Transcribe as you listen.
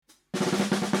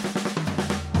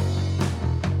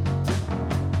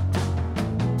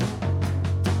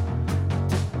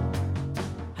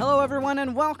everyone,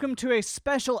 and welcome to a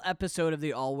special episode of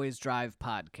the AllWaysDrive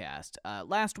podcast.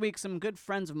 Last week, some good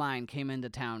friends of mine came into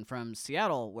town from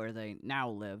Seattle, where they now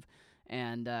live,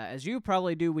 and as you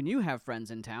probably do when you have friends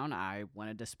in town, I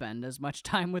wanted to spend as much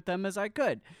time with them as I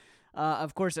could.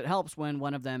 Of course, it helps when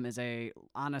one of them is a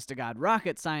honest-to-God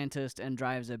rocket scientist and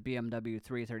drives a BMW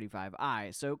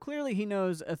 335i, so clearly he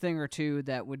knows a thing or two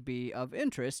that would be of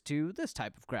interest to this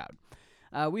type of crowd.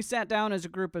 We sat down as a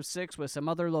group of 6 with some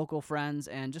other local friends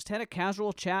and just had a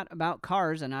casual chat about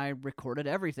cars, and I recorded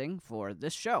everything for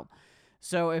this show.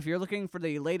 So if you're looking for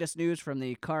the latest news from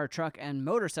the car, truck, and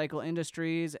motorcycle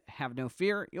industries, have no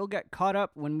fear, you'll get caught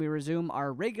up when we resume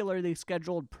our regularly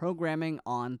scheduled programming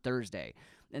on Thursday.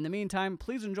 In the meantime,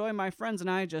 please enjoy my friends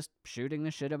and I just shooting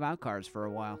the shit about cars for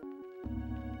a while.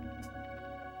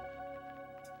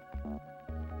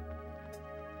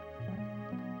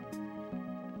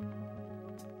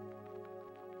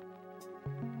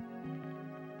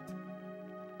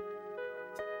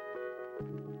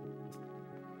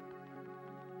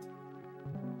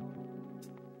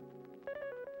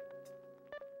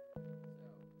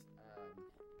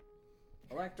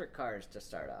 Electric cars to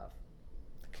start off.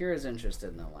 Kira's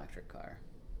interested in an electric car.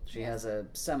 She has a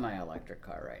semi-electric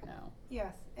car right now.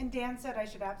 Yes, and Dan said I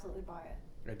should absolutely buy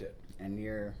it. I did. And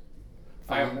you're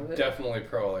fond of it? Definitely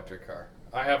pro-electric car.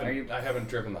 I haven't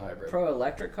driven the hybrid.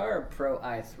 Pro-electric car or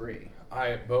pro-i3?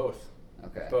 Both.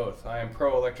 Okay. Both. I am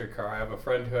pro-electric car. I have a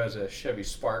friend who has a Chevy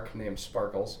Spark named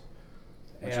Sparkles.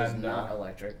 Which is not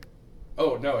electric.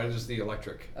 Oh, no, it is the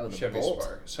electric Chevy Bolt?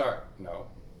 Spark. Sorry, no.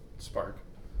 Spark.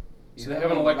 So they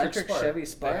have an electric Chevy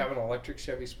Spark? They have an electric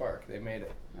Chevy Spark. They made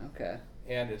it. Okay.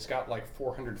 And it's got like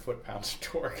 400 foot-pounds of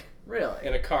torque. Really?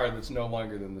 In a car that's no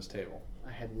longer than this table.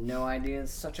 I had no idea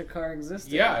such a car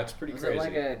existed. Yeah, it's pretty crazy. crazy. Was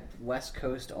it like a West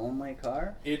Coast only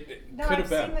car? It no, could have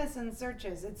been. I've seen this in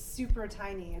searches. It's super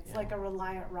tiny. It's like a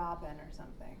Reliant Robin or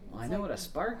something. Well, I know what a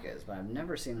Spark is, but I've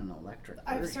never seen an electric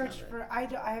version I've searched of it. for.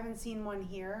 I haven't seen one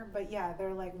here, but yeah,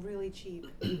 they're like really cheap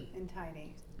and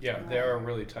tiny. Yeah, they are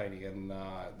really tiny, and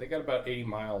they got about 80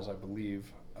 miles, I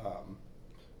believe.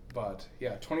 But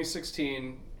yeah,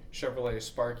 2016 Chevrolet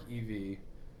Spark EV.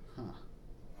 Huh.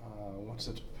 What's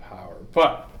its power?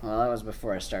 But well, that was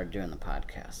before I started doing the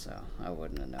podcast, so I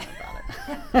wouldn't have known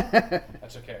about it.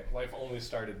 That's okay. Life only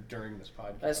started during this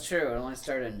podcast. That's true. It only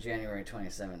started in January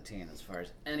 2017, as far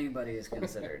as anybody is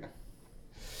considered.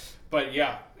 But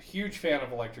yeah, huge fan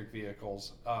of electric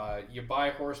vehicles. You buy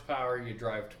horsepower, you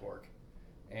drive torque.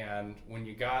 And when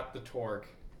you got the torque,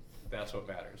 that's what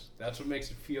matters. That's what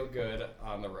makes it feel good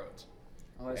on the roads.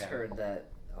 I always heard that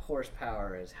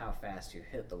horsepower is how fast you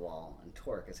hit the wall, and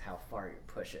torque is how far you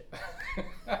push it.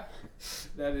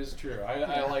 That is true.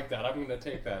 I like that. I'm going to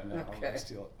take that now. Okay. I'm going to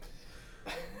steal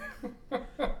it.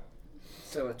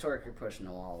 So with torque, you're pushing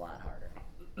the wall a lot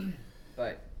harder.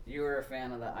 But you were a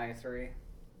fan of the i3?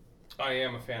 I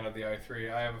am a fan of the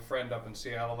i3. I have a friend up in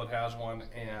Seattle that has one,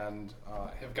 and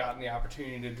have gotten the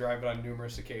opportunity to drive it on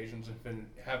numerous occasions and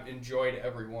have enjoyed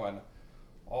every one.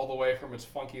 All the way from its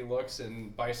funky looks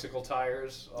and bicycle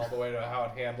tires, all the way to how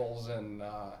it handles and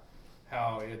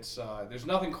how it's... there's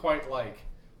nothing quite like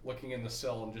looking in the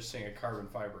sill and just seeing a carbon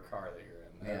fiber car that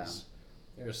you're in.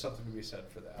 There's something to be said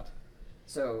for that.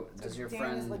 So does your Dan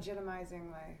friend... is legitimizing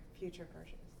my future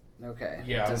purchase. Okay.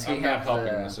 Yeah, I'm not helping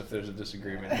this if there's a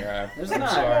disagreement here. There's I'm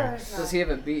not. sorry. Does he have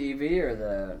a BEV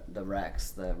or the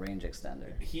Rex, the range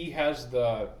extender? He has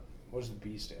the... What does the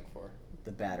B stand for?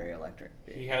 The battery electric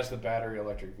vehicle. He has the battery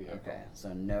electric vehicle. Okay,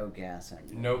 so no gas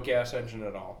engine. No gas engine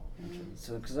at all.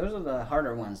 So, because those are the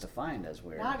harder ones to find, as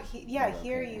weird. I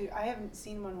haven't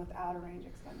seen one without a range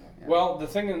extender. Yeah. Well, the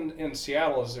thing in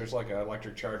Seattle is there's like an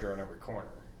electric charger on every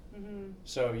corner. Mm-hmm.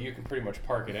 So you can pretty much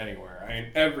park it anywhere. I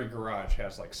mean, every garage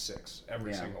has like 6,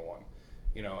 every single one.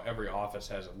 You know, every office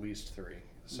has at least 3.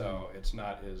 So it's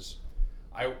not as...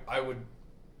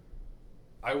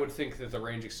 I would think that the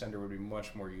range extender would be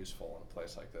much more useful in a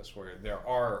place like this, where there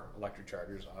are electric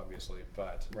chargers, obviously,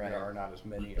 but there are not as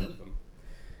many of them.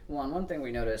 Well, and one thing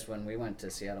we noticed when we went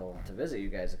to Seattle to visit you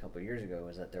guys a couple of years ago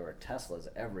was that there were Teslas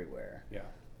everywhere. Yeah.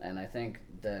 And I think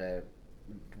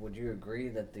would you agree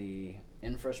that the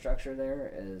infrastructure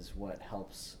there is what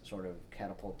helps sort of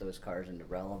catapult those cars into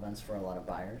relevance for a lot of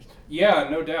buyers? Yeah,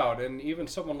 no doubt. And even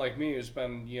someone like me who's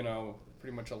been,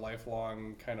 pretty much a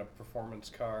lifelong kind of performance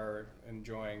car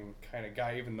enjoying kind of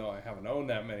guy, even though I haven't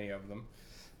owned that many of them.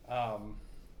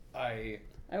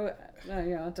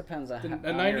 It depends on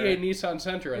a 98 Nissan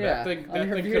Sentra, and that thing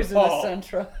could views fall. Of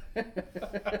the Sentra.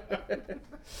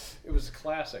 It was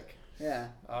classic. Yeah.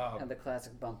 Had the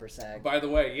classic bumper sag. By the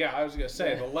way, yeah, I was going to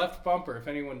say, the left bumper, if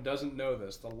anyone doesn't know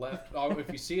this,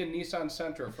 if you see a Nissan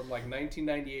Sentra from like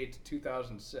 1998 to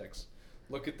 2006,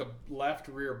 look at the left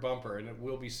rear bumper, and it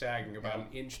will be sagging about an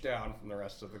inch down from the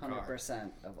rest of the car. 100%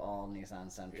 of all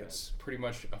Nissan Sentras. It's pretty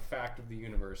much a fact of the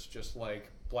universe, just like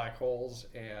black holes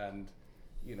and,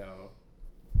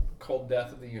 cold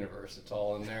death of the universe. It's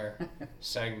all in there.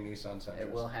 Sagging Nissan Sentras.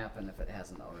 It will happen if it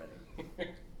hasn't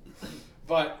already.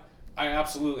 But I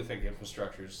absolutely think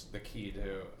infrastructure is the key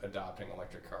to adopting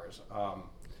electric cars.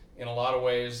 In a lot of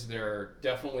ways, they're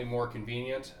definitely more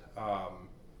convenient.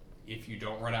 If you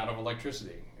don't run out of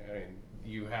electricity, I mean,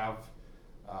 you don't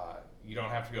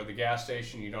have to go to the gas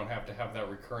station. You don't have to have that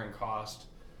recurring cost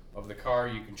of the car.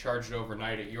 You can charge it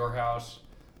overnight at your house.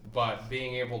 But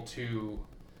being able to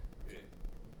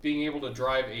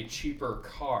drive a cheaper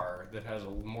car that has a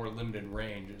more limited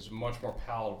range is much more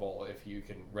palatable if you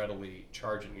can readily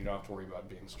charge it and you don't have to worry about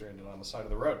being stranded on the side of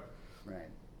the road. Right.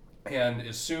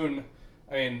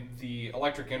 And the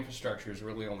electric infrastructure has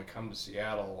really only come to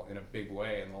Seattle in a big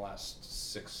way in the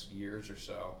last 6 years or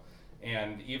so.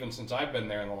 And even since I've been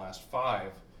there in the last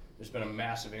 5, there's been a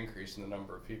massive increase in the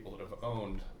number of people that have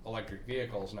owned electric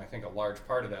vehicles. And I think a large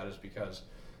part of that is because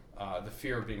the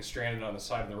fear of being stranded on the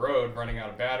side of the road, running out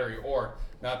of battery, or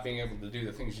not being able to do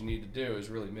the things you need to do is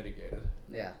really mitigated.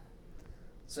 Yeah.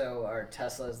 So are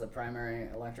Teslas the primary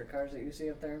electric cars that you see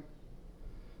up there?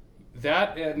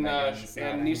 That and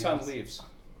Nissan Leafs.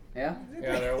 Yeah?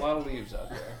 Yeah, there are a lot of Leafs out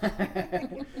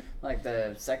there. Like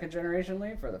the second generation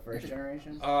Leaf or the first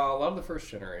generation? A lot of the first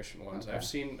generation ones. Okay. I've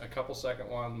seen a couple second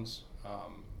ones,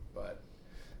 but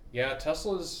yeah,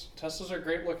 Teslas are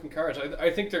great looking cars. I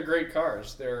think they're great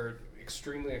cars. They're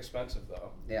extremely expensive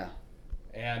though. Yeah.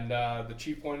 And the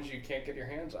cheap ones you can't get your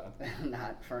hands on.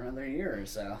 Not for another year or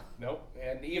so. Nope.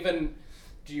 And even,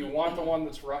 do you want the one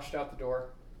that's rushed out the door?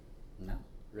 No.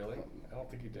 Really? I don't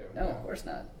think you do. No, of course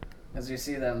not. Because you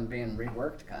see them being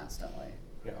reworked constantly.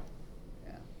 Yeah.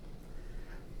 Yeah.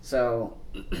 So,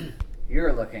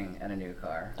 you're looking at a new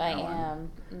car. I Ellen,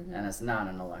 am. Mm-hmm. And it's not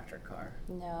an electric car.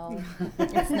 No,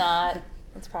 it's not.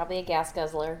 It's probably a gas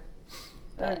guzzler.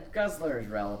 Guzzler is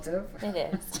relative. It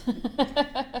is.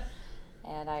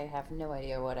 And I have no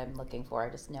idea what I'm looking for. I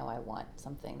just know I want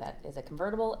something that is a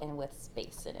convertible and with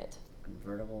space in it.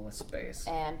 Convertible with space.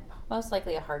 And most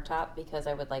likely a hardtop because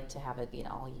I would like to have it be an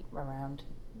all around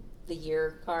the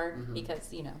year car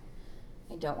because,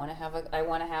 I don't want to have I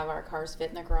want to have our cars fit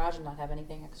in the garage and not have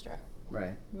anything extra.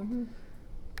 Right. Mm-hmm.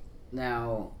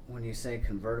 Now, when you say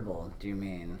convertible, do you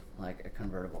mean like a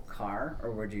convertible car,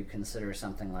 or would you consider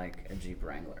something like a Jeep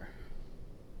Wrangler?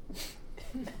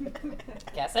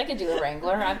 Yes, I could do a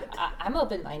Wrangler. I'm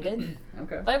open-minded.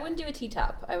 Okay. But I wouldn't do a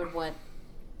T-top. I would want...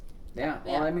 Yeah,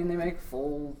 well, I mean, they make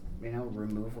full,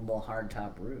 removable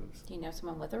hardtop roofs. Do you know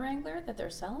someone with a Wrangler that they're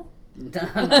selling? No.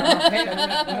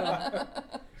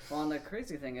 Well, and the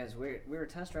crazy thing is, we were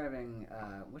test driving,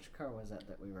 which car was that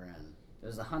we were in? It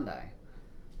was the Hyundai.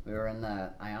 We were in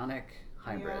the Ioniq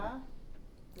Hybrid. Yeah.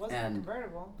 Wasn't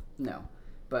convertible. No.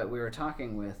 But we were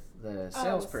talking with the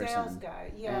salesperson. Sales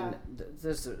guy, yeah. And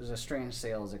this is a strange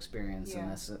sales experience in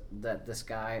this, that this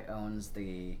guy owns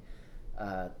the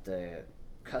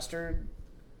Custard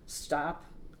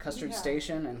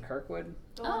Station in Kirkwood.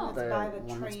 The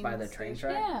one that's by the train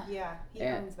track. Yeah. He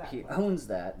owns that. He owns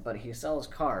that, but he sells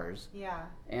cars. Yeah.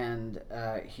 And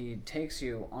he takes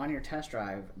you on your test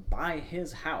drive by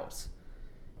his house.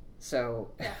 So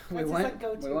we went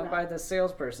by the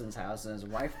salesperson's house, and his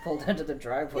wife pulled into the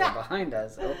driveway behind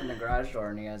us, opened the garage door,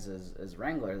 and he has his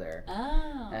Wrangler there.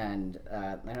 Oh. And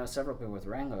I know several people with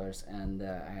Wranglers, and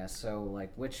I asked, so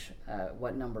like,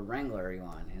 what number Wrangler are you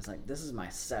on? He's like, this is my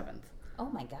 7th. Oh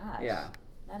my gosh. Yeah.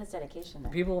 That is dedication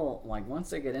there. People, like, once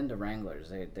they get into Wranglers,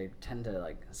 they tend to,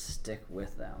 like, stick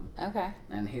with them. Okay.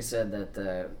 And he said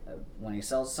that when he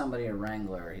sells somebody a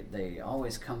Wrangler, they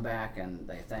always come back and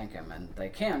they thank him. And they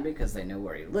can because they know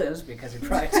where he lives, because he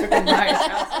probably took him by his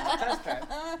house on the test drive.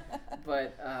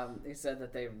 But he said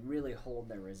that they really hold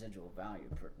their residual value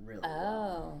for really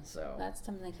long. So that's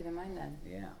something to keep in mind then.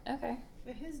 Yeah. Okay.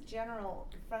 But his general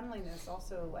friendliness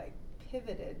also, like,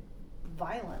 pivoted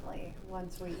violently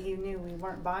once he knew we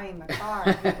weren't buying the car.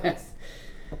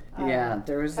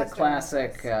 There was the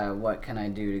classic what can I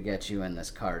do to get you in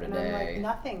this car today? And I'm like,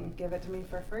 nothing, give it to me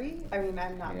for free. I mean,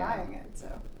 I'm not buying it, so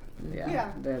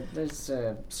there's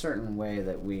a certain way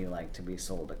that we like to be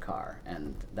sold a car,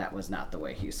 and that was not the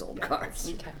way he sold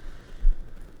cars. Okay.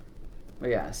 But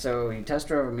yeah, so you test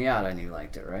drove a Miata and you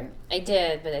liked it, right? I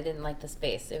did, but I didn't like the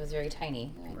space. It was very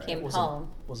tiny. I came home.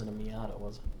 Wasn't a Miata,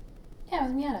 was it? Yeah,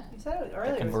 it was a Miata. You said it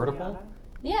earlier. A convertible? It was a Miata.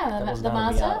 Yeah, That was the not a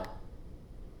Mazda. Miata.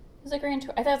 It's a Grand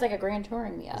Tour. I thought it was like a Grand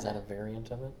Touring Miata. Is that a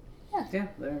variant of it? Yeah,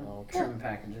 they're Okay. trim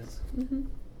packages. Mm-hmm.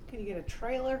 Can you get a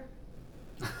trailer?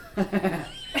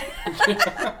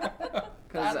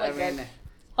 Because I mean,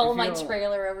 Haul if my you don't-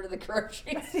 trailer over to the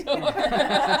grocery store.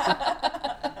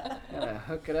 gotta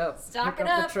hook it up. Stock hook it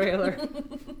up. the trailer.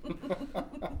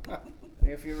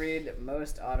 If you read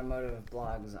most automotive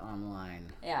blogs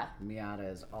online, Yeah.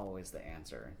 Miata is always the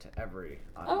answer to every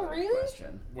Oh, automotive really?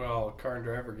 question. Well, Car and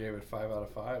Driver gave it 5 out of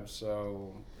 5,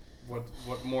 so what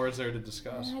more is there to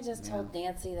discuss? I just told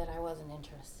Nancy that I wasn't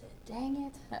interested. Dang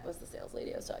it. That was the sales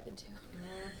lady I was talking to.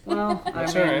 Well, I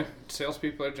That's mean, alright.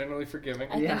 Salespeople are generally forgiving.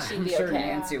 I think yeah, she'd I'm be sure okay.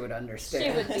 Nancy would She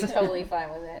understand. would be totally fine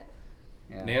with it.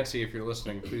 Yeah. Nancy, if you're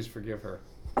listening, please forgive her.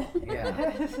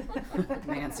 Yeah.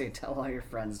 Nancy, tell all your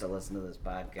friends to listen to this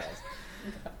podcast.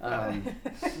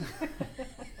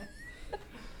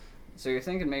 So you're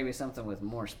thinking maybe something with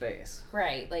more space.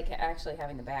 Right, like actually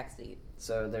having the back seat.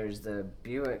 So there's the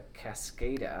Buick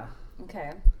Cascada.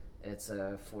 Okay. It's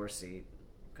a 4-seat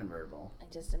convertible. I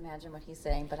just imagine what he's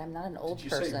saying, but I'm not an old Did you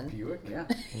person. say Buick? Yeah.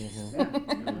 Mm-hmm. Yeah.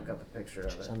 You can look up a picture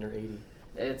of Just it. under 80.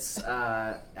 It's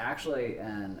actually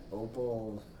an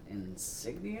Opel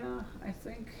Insignia, I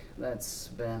think, that's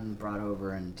been brought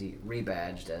over and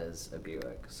rebadged as a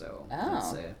Buick. So Oh.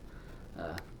 it's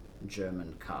a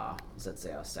German car that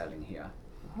they are selling here.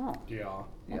 Oh, Yeah.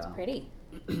 that's Yeah. pretty.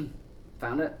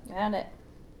 Found it? Found it.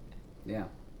 Yeah.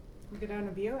 You could own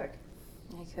a Buick.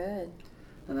 I could.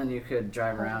 And then you could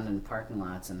drive around in parking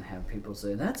lots and have people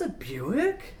say, "That's a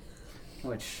Buick?"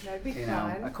 Which, That'd be you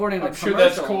fun. know, according to I'm sure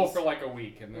that's cool commercials- for like a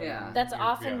week. And then Yeah. That's you're-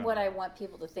 often yeah. what I want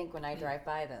people to think when I drive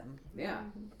by them, Yeah.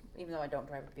 even though I don't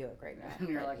drive a Buick right now. And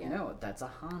you're but like, yeah. no, that's a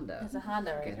Honda. It's a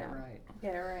Honda right Get now. it right.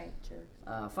 Get it right,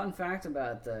 sure. Fun fact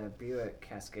about the Buick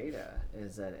Cascada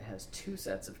is that it has 2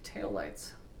 sets of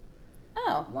taillights.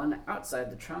 Oh, One outside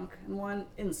the trunk and one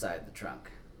inside the trunk.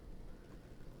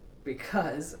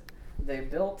 Because they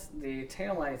built the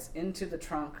taillights into the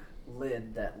trunk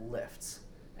lid that lifts.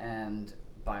 And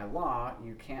by law,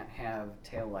 you can't have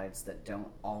taillights that don't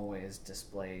always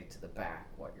display to the back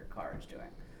what your car is doing.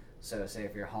 So say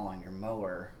if you're hauling your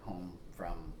mower home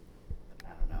from, I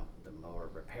don't know, the mower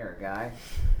repair guy,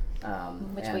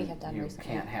 Which and we have done you recently.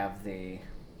 can't have the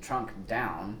trunk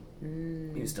down,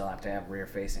 you still have to have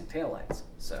rear-facing taillights.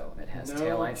 So it has No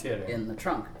taillights kidding. in the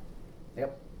trunk.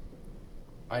 Yep.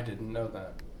 I didn't know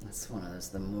that. That's one of those,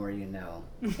 the more you know.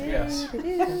 Yes.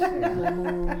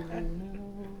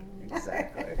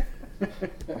 Exactly.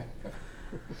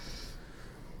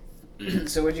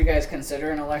 So would you guys consider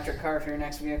an electric car for your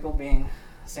next vehicle being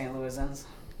St. Louisans?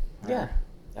 Yeah,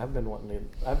 I've been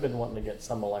wanting to get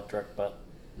some electric, but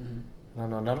I don't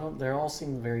know. None of them. They all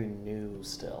seem very new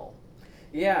still.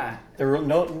 Yeah.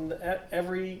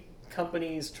 Every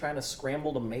company's trying to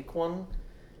scramble to make one,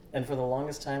 and for the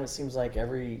longest time, it seems like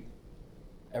every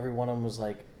one of them was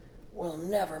like, "We'll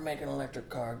never make an electric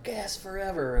car, gas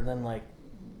forever," and then like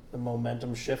the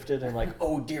momentum shifted and like,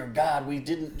 oh dear God, we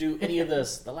didn't do any of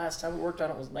this. The last time we worked on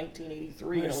it was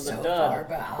 1983 and it was so a dud. far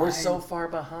behind. We're so far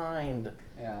behind.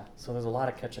 Yeah, So there's a lot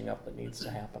of catching up that needs to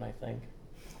happen, I think.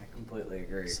 I completely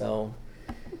agree. So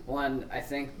One, I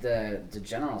think the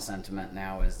general sentiment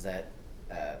now is that,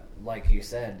 like you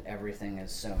said, everything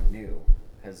is so new.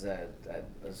 Because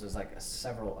this was like a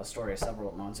story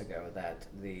several months ago that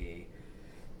the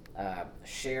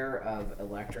share of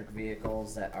electric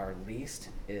vehicles that are leased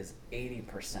is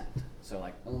 80%. So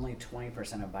like only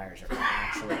 20% of buyers are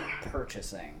actually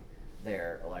purchasing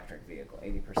their electric vehicle.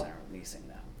 80% are leasing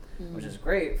them, which is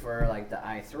great for like the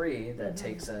i3 that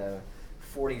takes a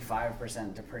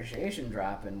 45% depreciation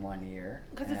drop in 1 year.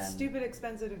 Because it's and- stupid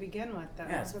expensive to begin with, though.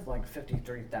 Yeah, it's like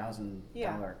 $53,000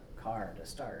 Yeah. car to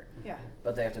start. Yeah.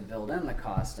 But they have to build in the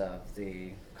cost of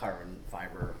the carbon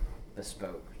fiber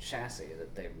bespoke chassis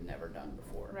that they've never done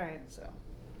before. Right. So,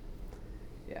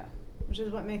 yeah. Which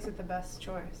is what makes it the best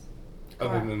choice.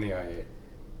 Other Or- than the i8.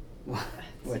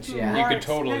 Which, more yeah. You could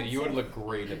totally, you would expensive. look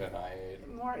great in an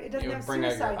i8. More, it doesn't You have bring out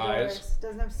your suicide eyes. doors.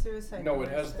 Doesn't have suicide No, doors.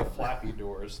 it has the though. flappy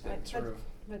doors Right, that sort of,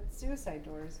 But suicide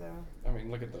doors, though. I mean,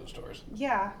 look at those doors.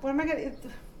 Yeah. What am I gonna?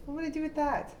 What would I do with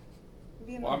that? It'd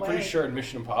be in Well, the I'm pretty way. sure in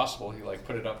Mission Impossible he like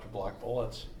put it up to block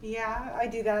bullets, Yeah, I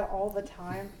do that all the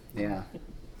time. Yeah.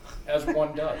 as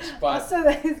one does. But Also,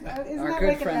 isn't Our that good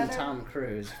like friend another? Tom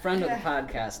Cruise, friend of the Yeah.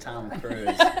 podcast, Tom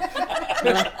Cruise.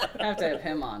 We'll have to have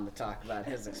him on to talk about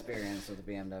his experience with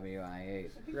the BMW i8.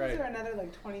 I think Right. these are another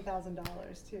like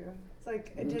 $20,000 too. It's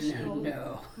like additional.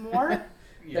 No. More?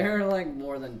 They're like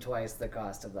more than twice the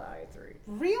cost of the i3.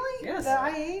 Really? Yes. The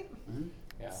i8? Mm-hmm.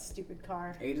 yeah, Stupid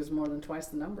car. 8 is more than twice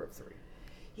the number of 3.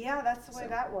 Yeah, that's the way So,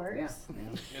 that works.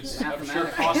 Yeah. It's, I'm sure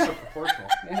costs are proportional.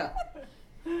 Yeah.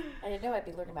 I didn't know I'd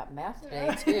be learning about math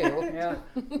today too. Yeah.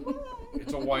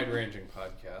 It's a wide-ranging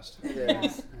podcast. It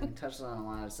is. And it touches on a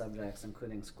lot of subjects,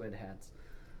 including squid hats.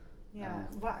 Yeah.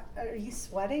 What? Are you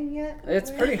sweating yet?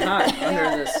 It's pretty hot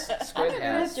under this squid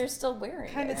hat. You're still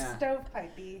wearing Kind it. of Yeah.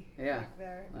 stovepipey. Yeah. Back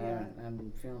there. Yeah.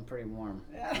 I'm feeling pretty warm.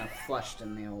 Yeah. Kind of flushed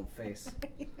in the old face.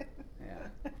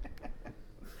 Yeah.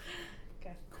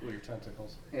 Okay. Cool your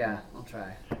tentacles. Yeah, I'll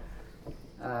try.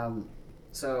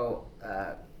 So,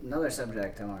 another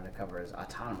subject I wanted to cover is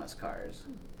autonomous cars.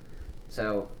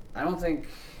 So, I don't think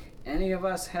any of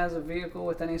us has a vehicle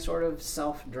with any sort of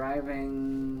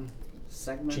self-driving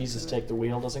segment. Jesus, to it. take the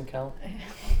wheel doesn't count.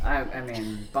 I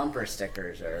mean, bumper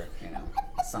stickers or,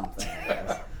 something, I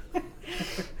guess.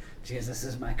 Jesus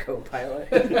is my co-pilot.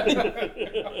 The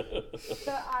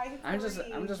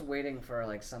i3. I'm just waiting for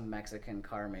like some Mexican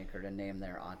car maker to name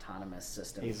their autonomous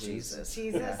system Jesus.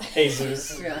 Jesus.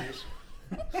 Jesus. Yeah.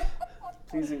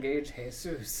 Please engage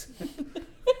Jesus.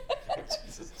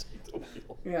 Jesus, take the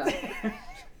wheel. Yeah.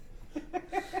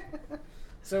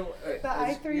 So The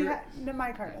i3, no,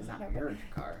 my car doesn't not have your it.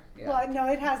 car. Yeah. Well, no,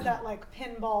 it has that like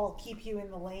pinball, keep you in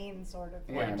the lane sort of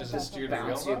thing. Yeah, but does it that's steer not-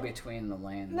 the bounce wheel you up? between the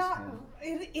lanes. Not,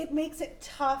 yeah. it makes it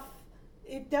tough.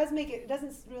 It does make it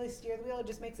doesn't really steer the wheel, it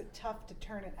just makes it tough to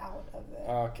turn it out of it.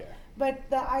 Okay. But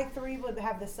the i3 would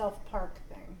have the self-park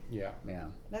thing. Yeah. Yeah.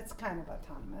 That's kind of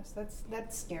autonomous.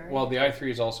 That's scary. Well, the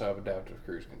i3s also have adaptive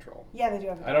cruise control. yeah, they do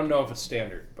have I don't know if it's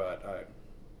standard, but I'm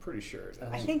pretty sure it is.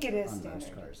 I think it is On most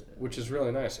standard. cars it is. Which is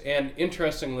really nice. And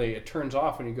interestingly, it turns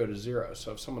off when you go to 0.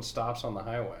 So if someone stops on the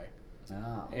highway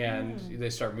Oh, and they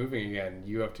start moving again,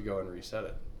 you have to go and reset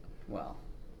it. well,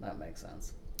 that makes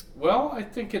sense. Well, I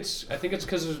think it's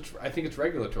because it's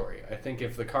regulatory. I think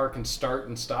if the car can start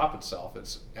and stop itself,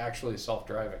 it's actually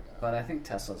self-driving. But I think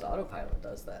Tesla's autopilot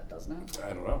does that, doesn't it? I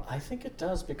don't know. I think it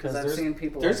does because I've there's seen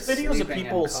people there's like, videos of sleeping in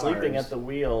people sleeping cars. at the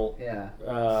wheel. Yeah.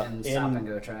 In in stop and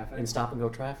go traffic. In stop and go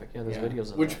traffic. Yeah, there's Yeah.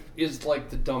 videos of Which that. is like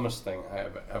the dumbest thing I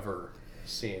have ever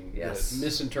seen. Yes. The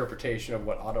misinterpretation of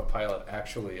what autopilot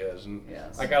actually is. And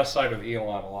Yes. I got to side with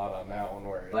Elon a lot on that one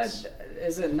where it's... But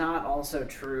is it not also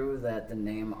true that the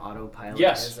name autopilot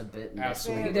Yes, is a bit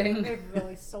absolutely. misleading? They've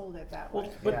really sold it that way.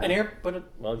 Well, but Yeah.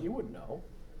 well, you would know.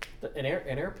 An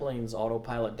airplane's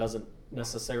autopilot doesn't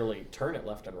necessarily turn it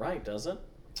left and right, does it?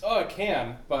 Oh, it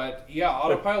can, but yeah,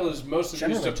 autopilot is mostly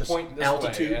used Generally, to just point this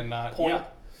altitude, way and not... point, Yeah.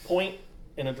 point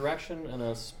in a direction and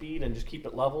a speed, and just keep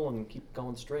it level and keep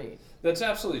going straight. That's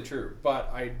absolutely true, but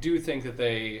I do think that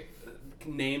they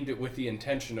named it with the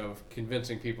intention of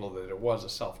convincing people that it was a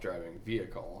self-driving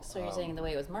vehicle. So you're saying the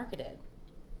way it was marketed.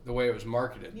 The way it was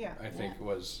marketed, Yeah. I think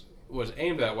was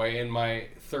aimed that way. In my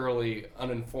thoroughly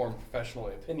uninformed professional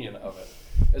opinion of it,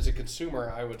 as a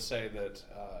consumer, I would say that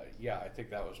I think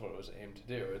that was what it was aimed to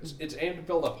do. It's aimed to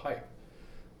build up hype.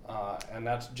 And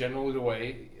that's generally the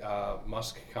way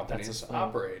Musk companies his thing.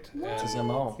 operate. That's his And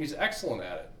MO. he's excellent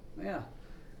at it. Yeah.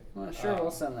 Well, sure,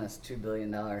 we'll send this $2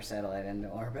 billion satellite into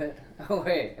orbit. Oh,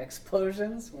 wait,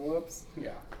 explosions? Whoops.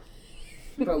 Yeah.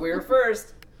 But we were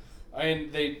first. I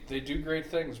mean, they do great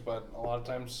things, but a lot of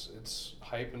times it's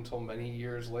hype until many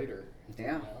years later. Yeah.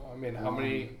 You know? I mean, how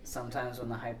many... Sometimes when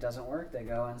the hype doesn't work, they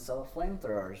go and sell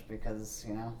flamethrowers because,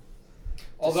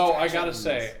 Although I distractions.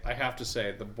 have to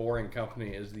say, the Boring Company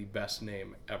is the best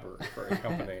name ever for a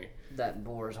company. that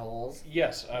bores holes.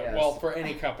 Yes, Yes. well, for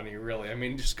any company, really. I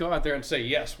mean, just go out there and say,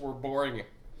 yes, we're boring.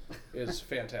 Is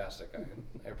fantastic.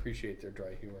 I appreciate their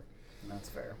dry humor. That's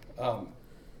fair.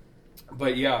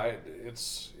 But yeah,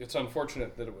 it's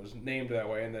unfortunate that it was named that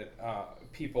way and that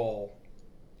people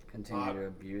Continue to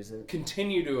abuse it.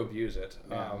 continue to abuse it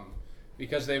Yeah.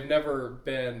 because they've never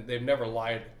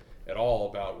lied at all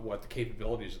about what the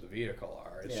capabilities of the vehicle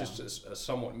are. It's Yeah. just a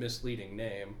somewhat misleading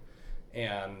name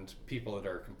and people that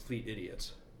are complete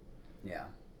idiots. Yeah.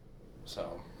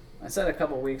 So I said a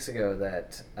couple weeks ago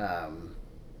that,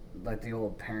 like the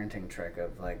old parenting trick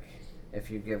of like, if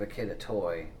you give a kid a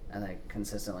toy and they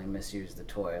consistently misuse the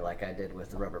toy, like I did with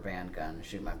the rubber band gun,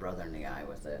 shoot my brother in the eye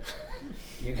with it,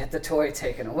 you get the toy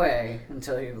taken away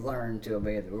until you learn to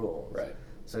obey the rules. right.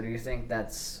 So do you think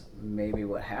that's maybe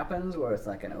what happens, where it's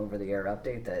like an over-the-air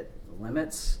update that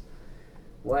limits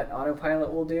what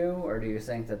autopilot will do, or do you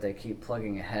think that they keep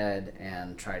plugging ahead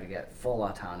and try to get full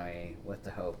autonomy with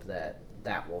the hope that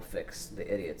that will fix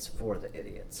the idiots for the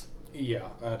idiots? Yeah,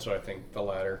 that's what I think. The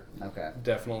latter, Okay.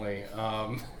 definitely.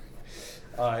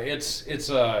 It's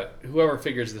whoever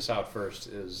figures this out first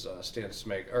is stands to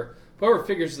make, or whoever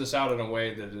figures this out in a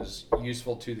way that is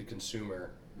useful to the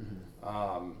consumer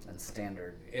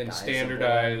And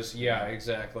standardize, yeah,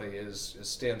 exactly, is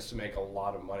stands to make a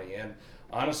lot of money. And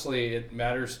honestly, it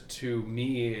matters to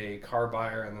me, a car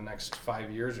buyer, in the next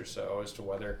 5 years or so as to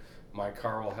whether my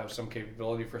car will have some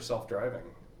capability for self-driving.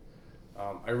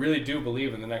 I really do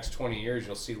believe in the next 20 years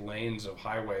you'll see lanes of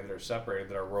highway that are separated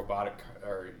that are robotic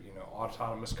or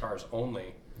autonomous cars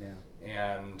only. Yeah.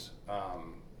 And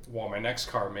while my next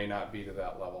car may not be to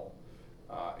that level,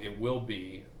 it will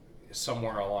be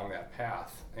somewhere along that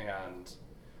path. And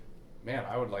man,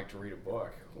 I would like to read a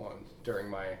book during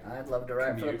my I'd love to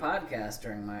write commute. for the podcast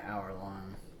during my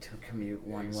hour-long commute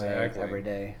one Exactly. way every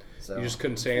day. So You just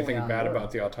couldn't say anything fully on bad board. about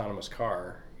the autonomous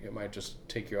car. It might just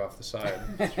take you off the side.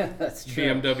 That's true.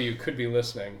 BMW could be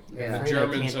listening. Yeah. The I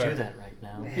Germans can't are. do that right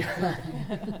now.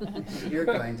 Yeah. You're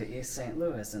going to East St.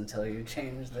 Louis until you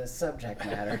change this subject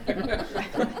matter.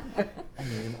 I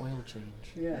need an oil change.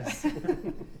 Yes.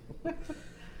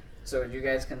 So would you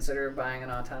guys consider buying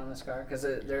an autonomous car? Because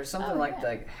there's something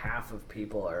like half of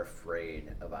people are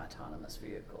afraid of autonomous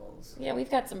vehicles. Yeah,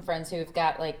 we've got some friends who've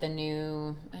got like the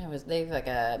new. They've like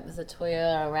it's a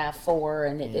Toyota RAV4,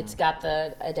 and it's got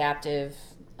the adaptive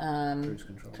Cruise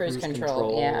control. Cruise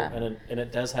control. Yeah, and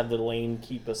it does have the lane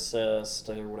keep assist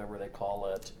or whatever they call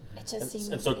it. it just seems.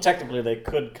 And so technically they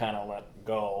could kind of let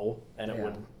go, and it Yeah.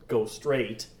 would go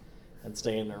straight and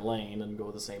stay in their lane and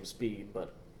go the same speed,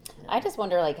 but. I just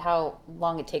wonder like how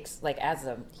long it takes like as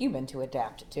a human to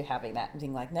adapt to having that and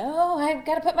being like, no, I've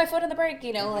got to put my foot on the brake,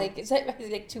 like is it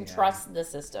like to trust the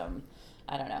system.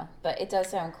 I don't know, but it does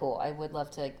sound cool. I would love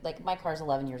to like my car's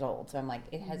 11 years old, so I'm like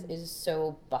it is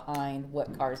so behind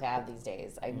what cars have these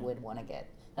days. I would want to get.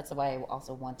 That's why I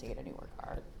also want to get a newer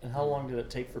car. And how long did it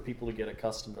take for people to get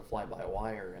accustomed to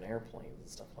fly-by-wire in airplanes and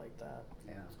stuff like that?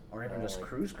 Yeah. Or even just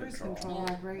cruise Cruise control. control,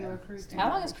 Yeah. like regular cruise How control.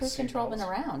 long has cruise control been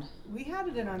around? We had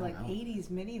it in our like know. 80s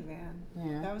minivan.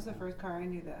 Yeah. That was the first car I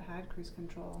knew that had cruise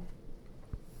control.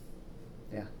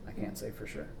 Yeah, I can't say for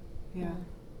sure. Yeah.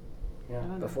 Yeah. I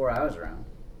don't know. Before I was around,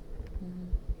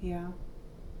 Yeah.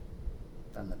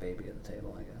 I'm the baby at the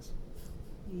table, I guess.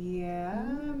 Yeah,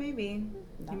 maybe.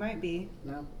 No. You might be.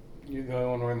 No, You're the only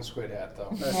one wearing the squid hat, though.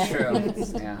 that's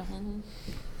true. Yeah,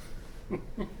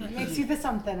 It makes you the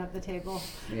something of the table.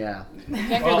 yeah.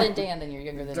 Younger Well, than Dan, then you're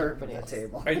younger than Dirt at everybody the else.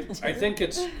 table. I think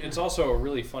it's also a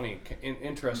really funny,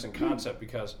 interesting concept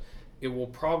because it will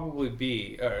probably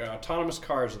be autonomous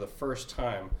cars are the first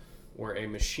time where a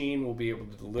machine will be able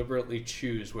to deliberately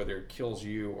choose whether it kills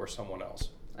you or someone else.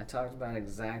 I talked about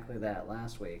exactly that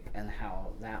last week and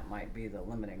how that might be the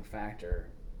limiting factor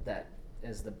that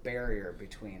is the barrier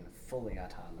between fully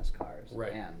autonomous cars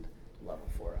Right. and level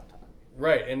 4 autonomy.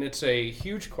 Right, and it's a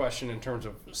huge question in terms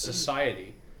of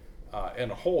society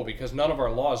in a whole because none of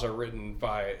our laws are written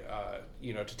by,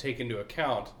 to take into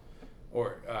account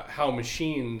or how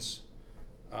machines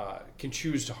can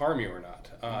choose to harm you or not.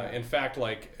 In fact,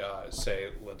 say,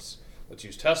 let's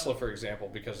use Tesla for example,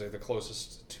 because they're the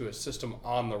closest to a system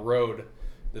on the road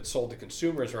that's sold to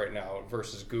consumers right now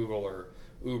versus Google or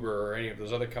Uber or any of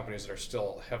those other companies that are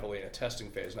still heavily in a testing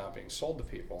phase, not being sold to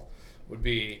people. Would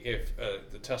be if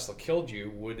the Tesla killed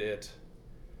you, would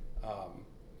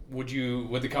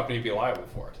the company be liable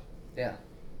for it? Yeah.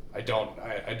 I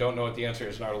don't know what the answer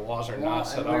is, and our laws are Well, not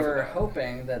set and up we for were that.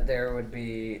 hoping that there would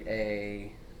be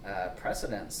a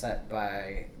precedent set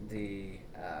by the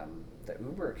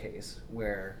Uber case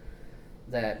where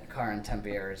that car in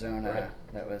Tempe, Arizona,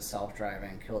 Right. that was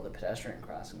self-driving killed a pedestrian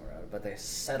crossing the road, but they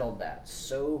settled that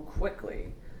so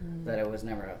quickly that it was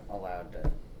never allowed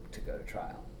to go to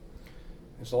trial.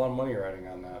 There's a lot of money riding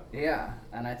on that. Yeah,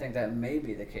 and I think that may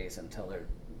be the case until there's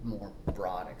more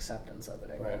broad acceptance of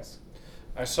it, I Right. guess.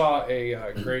 I saw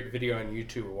a great video on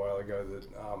YouTube a while ago that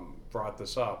brought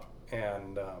this up,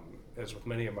 and as with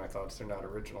many of my thoughts, they're not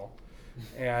original.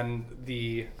 And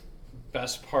the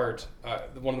best part,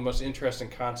 one of the most interesting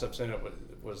concepts in it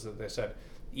was that they said,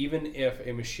 even if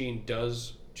a machine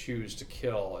does choose to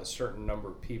kill a certain number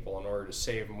of people in order to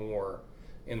save more,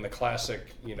 in the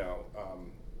classic,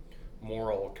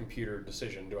 moral computer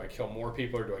decision, do I kill more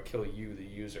people or do I kill you, the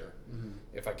user?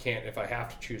 If I have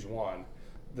to choose one,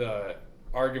 the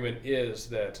argument is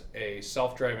that a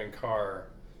self-driving car,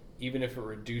 even if it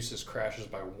reduces crashes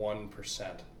by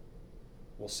 1%,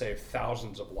 will save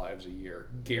thousands of lives a year,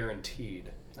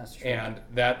 guaranteed. That's true. And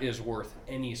that is worth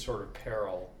any sort of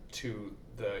peril to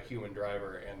the human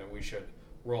driver, and that we should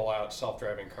roll out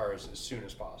self-driving cars as soon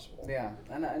as possible. Yeah,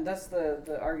 and that's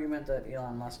the argument that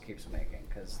Elon Musk keeps making,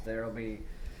 because there will be,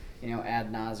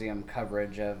 ad nauseum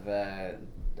coverage of,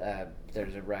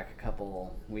 there's a wreck a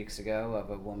couple weeks ago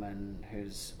of a woman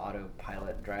whose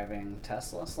autopilot driving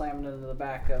Tesla slammed into the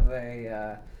back of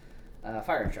a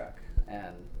fire truck.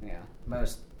 And,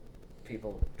 most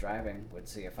people driving would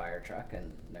see a fire truck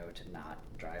and know to not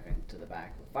driving to the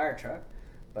back of a fire truck.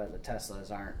 But the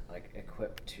Teslas aren't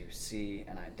equipped to see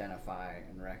and identify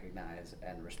and recognize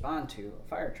and respond to a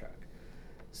fire truck.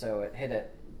 So it hit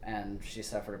it, and she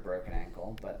suffered a broken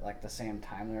ankle. But the same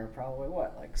time, there were probably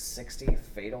 60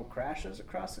 fatal crashes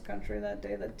across the country that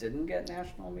day that didn't get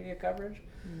national media coverage.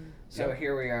 So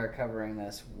here we are covering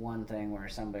this one thing where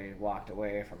somebody walked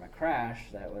away from a crash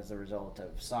that was the result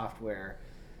of software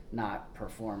not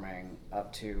performing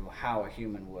up to how a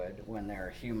human would when there are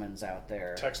humans out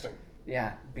there Texting.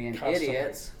 Yeah, being Constantly.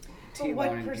 idiots. But what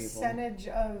T-boning percentage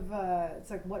of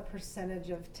what percentage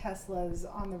of Teslas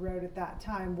on the road at that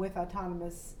time with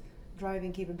autonomous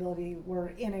driving capability were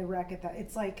in a wreck at that?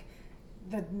 It's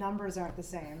the numbers aren't the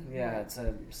same. Yeah, it's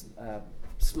a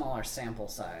smaller sample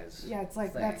size. Yeah, it's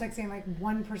thing. that's saying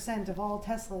 1% of all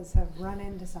Teslas have run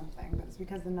into something. That's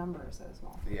because the number is so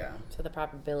small. Yeah, So the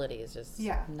probability is just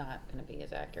Yeah. not going to be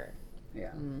as accurate.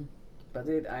 yeah. But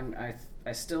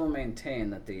I still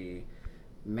maintain that the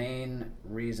main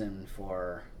reason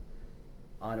for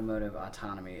automotive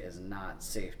autonomy is not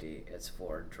safety; it's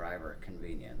for driver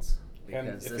convenience. And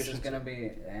Because this is efficiency. going to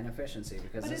be an efficiency.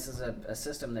 Because But this is a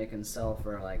system they can sell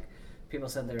for people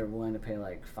said they were willing to pay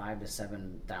 $5,000 to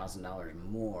 $7,000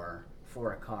 more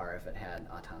for a car if it had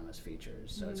autonomous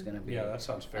features. So it's going to be Yeah, that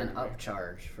sounds fair an to me.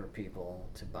 upcharge for people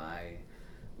to buy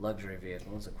luxury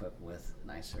vehicles equipped with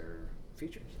nicer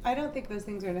features. I don't think those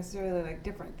things are necessarily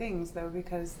different things though,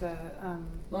 because the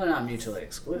Well, they're not mutually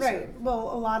exclusive. right.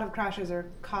 Well, a lot of crashes are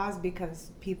caused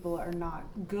because people are not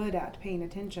good at paying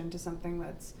attention to something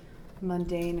that's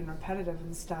mundane and repetitive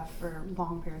and stuff for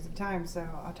long periods of time. So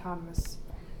autonomous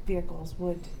vehicles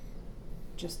would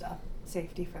just up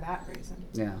safety for that reason.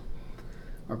 Yeah.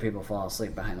 Or people fall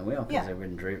asleep behind the wheel because Yeah. they've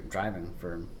been driving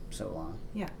for so long.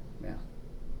 Yeah. Yeah.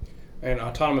 And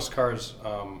autonomous cars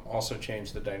also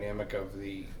change the dynamic of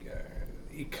the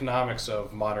economics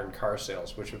of modern car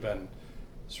sales, which have been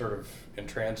sort of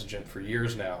intransigent for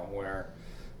years now, where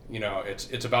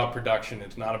it's about production,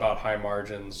 it's not about high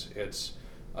margins. It's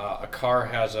a car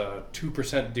has a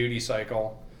 2% duty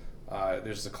cycle.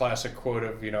 There's the classic quote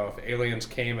of if aliens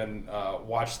came and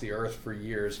watched the Earth for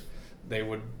years, they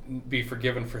would be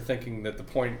forgiven for thinking that the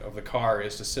point of the car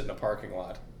is to sit in a parking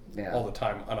lot all the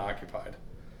time unoccupied.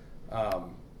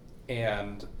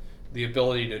 And the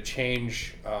ability to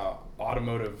change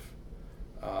automotive,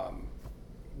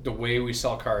 the way we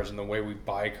sell cars and the way we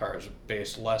buy cars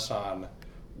based less on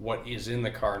what is in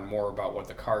the car and more about what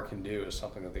the car can do is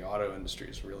something that the auto industry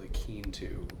is really keen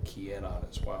to key in on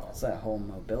as well. It's that whole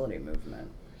mobility movement.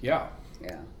 Yeah.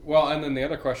 Yeah. Well, and then the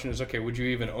other question is, okay, would you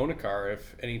even own a car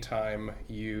if anytime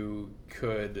you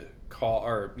could call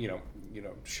or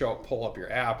pull up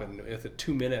your app and if at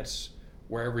 2 minutes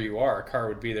wherever you are, a car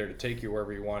would be there to take you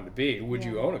wherever you wanted to be? Would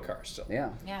you own a car still? Yeah.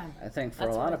 Yeah. I think for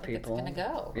That's a where lot I of think people, it's gonna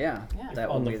go. Yeah, Yeah. that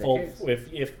On would the be full, the case.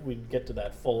 if we get to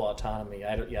that full autonomy,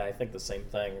 I think the same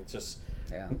thing. It's just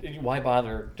Yeah. why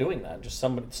bother doing that? Just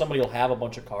somebody will have a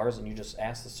bunch of cars, and you just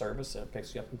ask the service, and it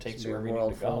picks you up and takes It's you a wherever you world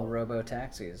need to full go. of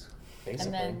robo-taxis.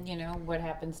 Basically, And then, what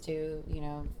happens to,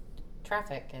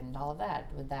 traffic and all of that?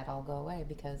 Would that all go away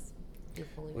because you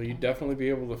fully Well, you'd definitely be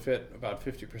able to fit about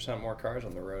 50% more cars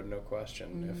on the road, no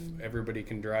question. If everybody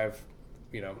can drive,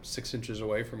 6 inches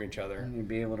away from each other. And you'd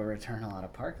be able to return a lot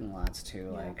of parking lots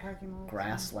to parking lots,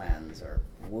 grasslands or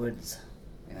woods.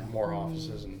 More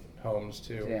offices and homes,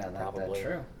 too. Yeah, that's probably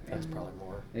true. That's probably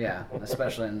more. Yeah,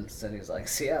 especially in cities like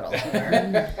Seattle,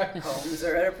 where homes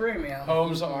are at a premium.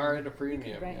 Homes are at a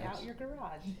premium. Rent yes. out your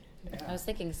garage. I was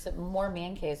thinking more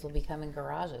man caves will become in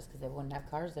garages because they wouldn't have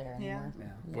cars there anymore. Yeah.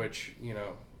 Which,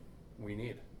 we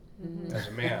need. As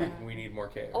a man, we need more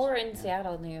caves. Or in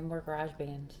Seattle, they have more garage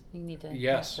bands. You need to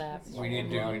Yes, that. we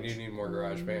do need more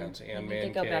garage bands and We man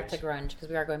need to go back to caves. grunge because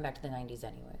we are going back to the 90s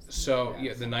anyways. So,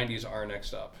 Yes. the 90s are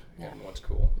next up, Yeah. and what's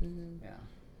cool. Yeah.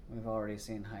 We've already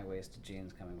seen high-waisted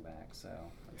jeans coming back, so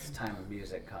it's time of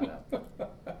music caught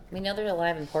up. We know they're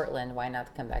alive in Portland. Why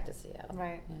not come back to Seattle?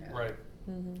 Right. Yeah. Right.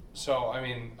 So,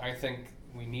 I think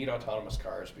we need autonomous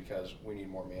cars because we need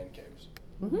more man caves.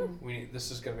 This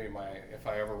is going to be if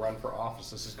I ever run for office,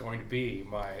 this is going to be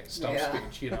my stump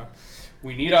speech,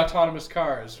 We need autonomous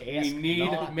cars. We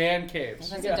need not. man caves.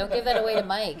 Don't give that away to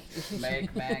Mike.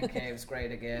 Make man caves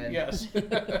great again. Yes. I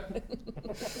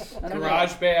don't know.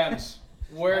 Garage bands.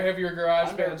 Where have your garage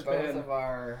Under bands both been? of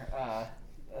our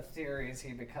theories,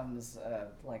 he becomes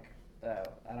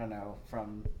I don't know,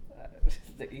 from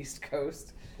the East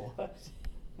Coast. What?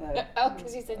 Oh,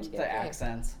 because you said the JFK.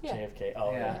 accents. Yeah. JFK.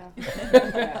 Oh Yeah. yeah.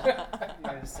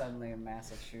 Yeah. He was suddenly in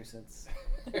Massachusetts.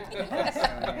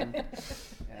 Bostonian.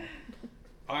 Yeah.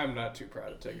 I'm not too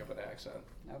proud to take up an accent.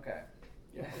 Okay.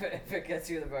 Yeah. If it gets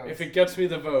you the votes. If it gets me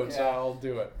the votes, Yeah. I'll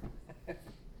do it.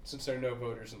 Since there are no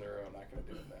voters in the room, I'm not going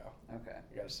to do it now. Okay.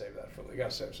 You got to save that for. You got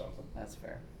to save something. That's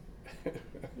fair.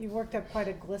 You worked up quite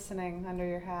a glistening under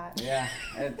your hat. Yeah,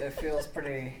 it feels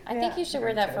pretty. I think you should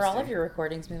wear that for all of toasty. your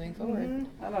recordings moving forward. Mhm.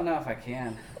 I don't know if I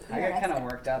can. I get Yes. kind of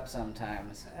worked up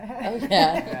sometimes. Oh yeah.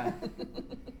 Yeah.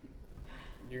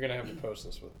 You're going to have to post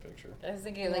this with a picture. I was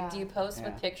thinking, like, do you post Yeah.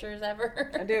 with pictures ever?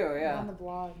 I do, yeah. On the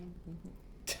blog.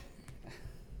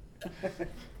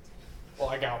 Well,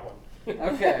 I got one.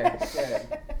 Okay,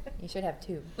 good. You should have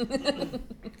two.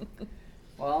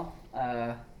 Well,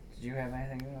 did you have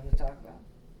anything you wanted to talk about?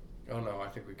 Oh, no, I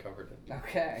think we covered it.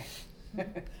 Okay. Do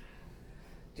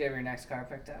you have your next car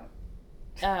picked out?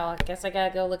 Oh, I guess I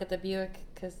gotta go look at the Buick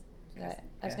because I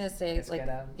was gonna say like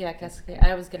Cascada? yeah, Cascada.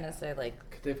 I was gonna say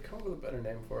like They've come up with a better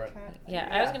name for it. yeah,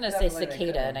 I was Yeah, gonna say definitely they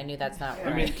cicada, could. and I knew that's not Yeah. I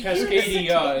right. mean,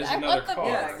 Cascadia is I another want the car.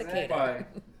 Yeah, cicada.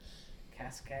 But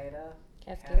Cascada?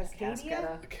 Cascada.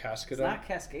 Cascadia? a Cascada? It's not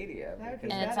Cascadia. That would because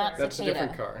be And it's better. not That's a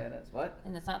different cicada. car. It is. What?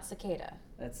 And it's not cicada.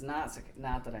 It's not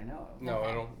not that I know of. No,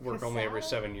 I don't work only every Casada?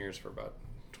 7 years for about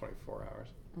 24 hours.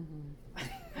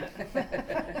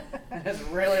 It's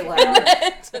really loud.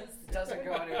 It doesn't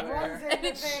go anywhere. Runs into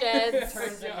It things, sheds.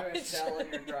 Turns into a shell in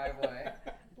your driveway.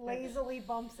 lazily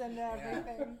bumps into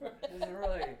everything. It's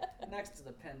really next to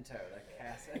the Pinto,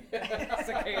 the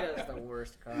Cicada is the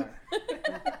worst car.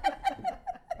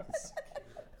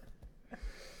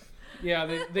 Yeah,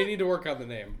 they need to work on the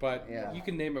name, but Yeah. you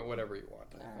can name it whatever you want.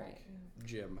 I All think. right.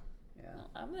 Jim. Yeah.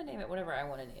 I'm gonna name it whatever I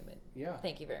want to name it. Yeah.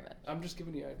 Thank you very much. I'm just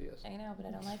giving you ideas. I know, but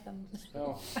I don't like them.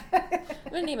 No. I'm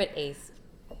gonna name it Ace.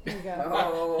 There you go.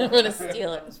 Oh, I'm gonna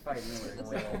steal it. I was fighting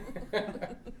over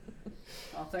it.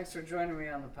 Well, thanks for joining me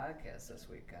on the podcast this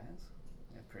week, guys.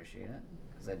 I appreciate it.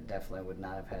 Because I definitely would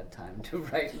not have had time to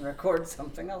write and record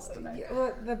something else tonight. Yeah,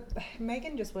 well,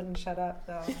 Megan just wouldn't shut up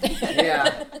though.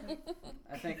 Yeah.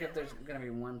 I think if there's going to be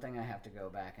one thing I have to go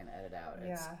back and edit out,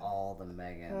 it's Yeah. all the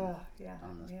Megan Oh, yeah.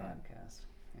 on this yeah. podcast.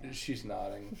 Yeah. She's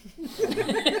nodding.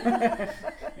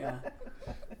 Yeah.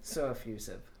 So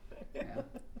effusive. Yeah.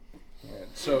 Yeah.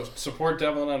 So support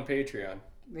Devlin on Patreon.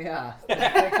 Yeah. The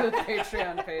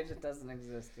Patreon page, it doesn't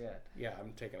exist yet. Yeah,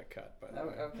 I'm taking a cut, by the Oh,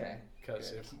 way. okay.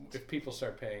 Because Good. if people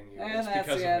start paying you, And it's that's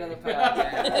because the end of of me. the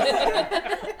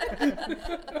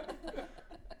podcast.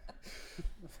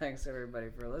 Thanks everybody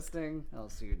for listening. I'll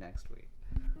see you next week.